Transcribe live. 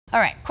All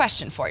right,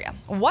 question for you.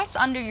 What's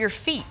under your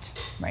feet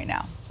right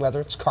now?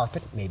 Whether it's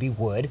carpet, maybe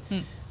wood,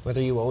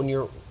 whether you own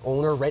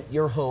or rent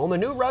your home, a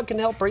new rug can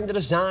help bring the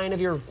design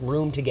of your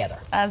room together.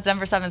 As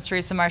Denver 7's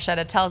Teresa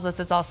Marchetta tells us,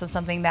 it's also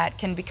something that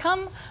can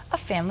become a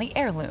family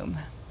heirloom.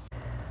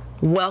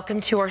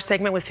 Welcome to our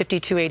segment with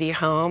 5280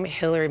 Home.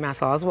 Hillary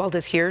Massey-Oswald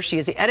is here. She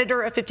is the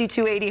editor of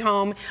 5280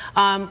 Home,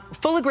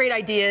 full of great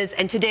ideas.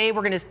 And today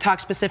we're going to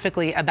talk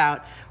specifically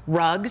about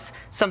rugs,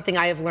 something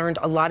I have learned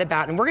a lot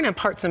about, and we're going to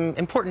impart some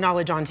important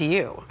knowledge onto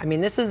you. I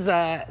mean, this is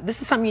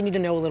something you need to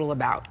know a little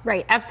about.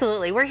 Right,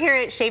 absolutely. We're here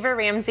at Shaver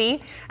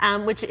Ramsey,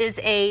 which is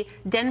a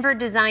Denver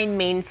design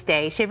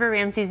mainstay. Shaver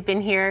Ramsey's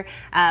been here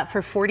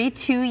for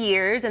 42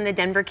 years in the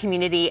Denver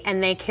community,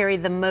 and they carry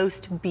the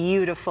most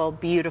beautiful,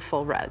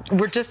 beautiful rugs.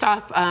 We're just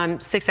off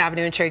 6th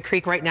Avenue in Cherry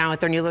Creek right now at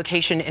their new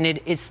location, and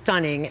it is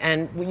stunning,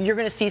 and you're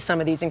going to see some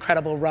of these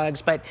incredible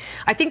rugs. But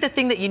I think the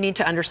thing that you need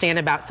to understand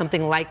about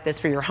something like this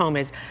for your home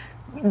is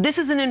this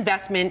is an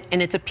investment,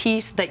 and it's a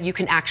piece that you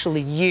can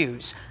actually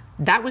use.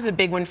 That was a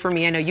big one for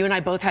me. I know you and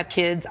I both have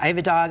kids. I have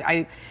a dog.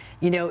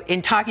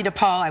 In talking to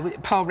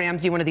Paul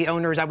Ramsey, one of the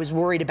owners, I was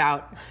worried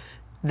about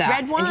that.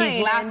 Red wine and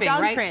he's laughing, and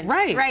dog right? prints.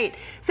 Right.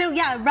 So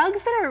yeah,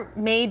 rugs that are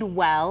made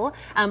well.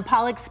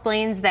 Paul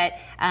explains that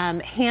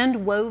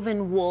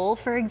hand-woven wool,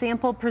 for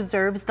example,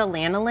 preserves the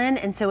lanolin,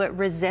 and so it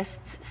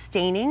resists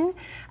staining,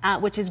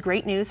 which is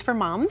great news for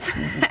moms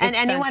and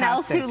anyone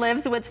else who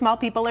lives with small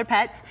people or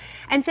pets.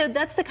 And so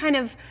that's the kind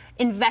of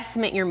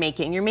investment you're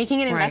making. You're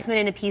making an investment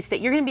in a piece that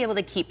you're going to be able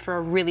to keep for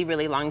a really,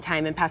 really long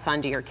time and pass on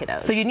to your kiddos.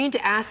 So you need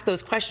to ask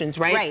those questions,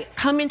 right? Right.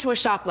 Come into a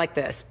shop like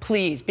this,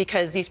 please,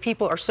 because these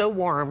people are so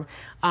warm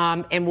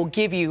and will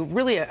give you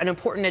really an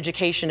important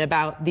education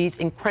about these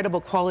incredible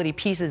quality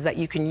pieces that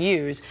you can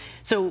use.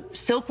 So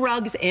silk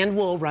rugs and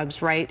wool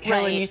rugs, right?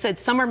 Helen, you said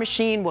some are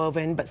machine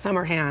woven, but some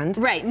are hand.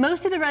 Right.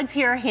 Most of the rugs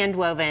here are hand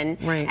woven.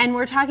 Right. And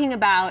we're talking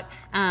about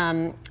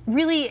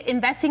really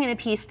investing in a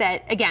piece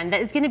that, again, that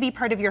is going to be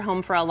part of your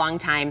home for a long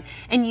time.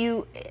 And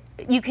you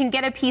can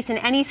get a piece in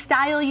any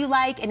style you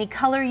like, any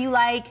color you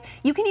like.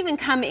 You can even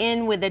come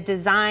in with a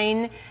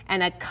design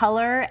and a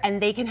color,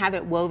 and they can have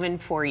it woven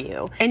for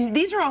you. And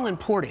these are all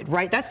imported,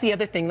 right? That's the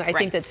other thing that I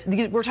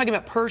think we're talking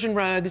about Persian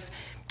rugs,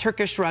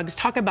 Turkish rugs.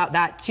 Talk about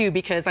that too,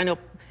 because I know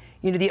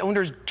the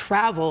owners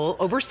travel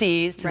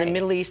overseas to the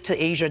Middle East,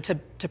 to Asia to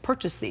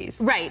purchase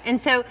these. Right, and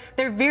so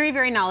they're very,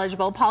 very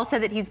knowledgeable. Paul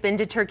said that he's been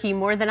to Turkey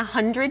more than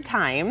 100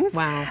 times.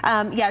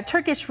 Wow. Yeah,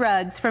 Turkish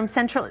rugs from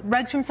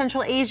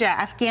Central Asia,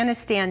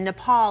 Afghanistan,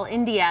 Nepal,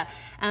 India.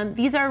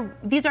 These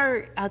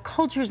are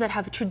cultures that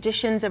have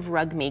traditions of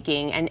rug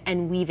making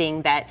and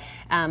weaving that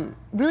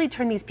really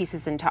turn these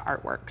pieces into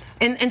artworks.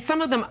 And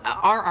some of them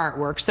are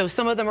artworks, so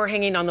some of them are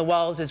hanging on the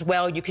walls as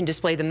well. You can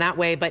display them that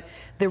way, but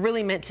they're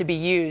really meant to be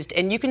used.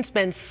 And you can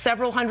spend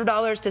several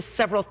 $100s to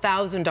several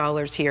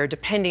 $1,000s here,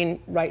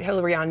 depending, right,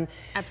 Hillary, on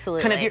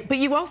absolutely. But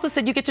you also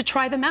said you get to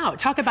try them out.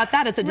 Talk about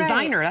that as a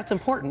designer. That's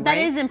important, right?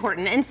 That is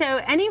important. And so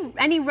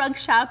any rug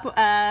shop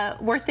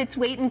worth its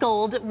weight in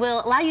gold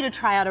will allow you to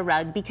try out a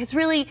rug, because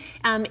really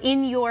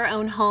in your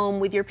own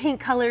home with your paint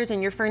colors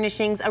and your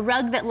furnishings, a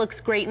rug that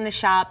looks great in the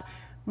shop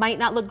might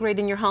not look great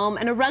in your home,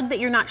 and a rug that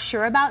you're not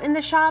sure about in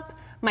the shop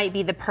might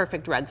be the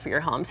perfect rug for your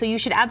home. So you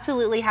should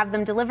absolutely have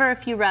them deliver a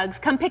few rugs.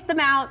 Come pick them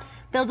out.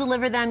 They'll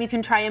deliver them. You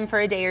can try them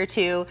for a day or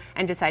two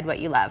and decide what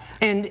you love.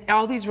 And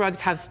all these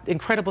rugs have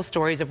incredible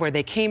stories of where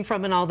they came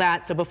from and all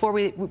that. So before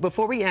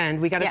we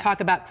end, we got to talk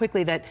about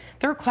quickly that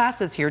there are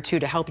classes here too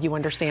to help you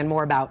understand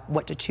more about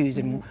what to choose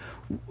and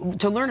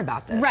to learn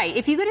about this. Right.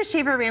 If you go to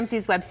Shaver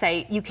Ramsey's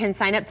website, you can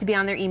sign up to be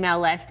on their email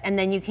list, and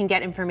then you can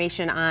get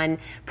information on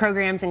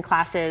programs and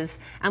classes,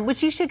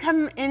 which you should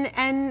come in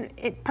and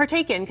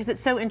partake in, because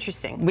it's so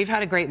interesting. We've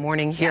had a great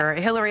morning here.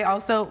 Yes. Hillary,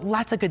 also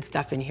lots of good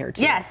stuff in here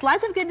too. Yes,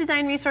 lots of good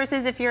design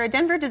resources. If you're a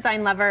Denver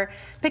design lover,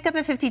 pick up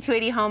a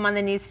 5280 Home on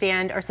the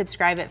newsstand or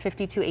subscribe at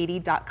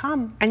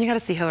 5280.com. And you got to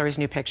see Hillary's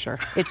new picture.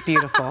 It's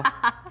beautiful.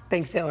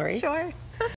 Thanks, Hillary. Sure.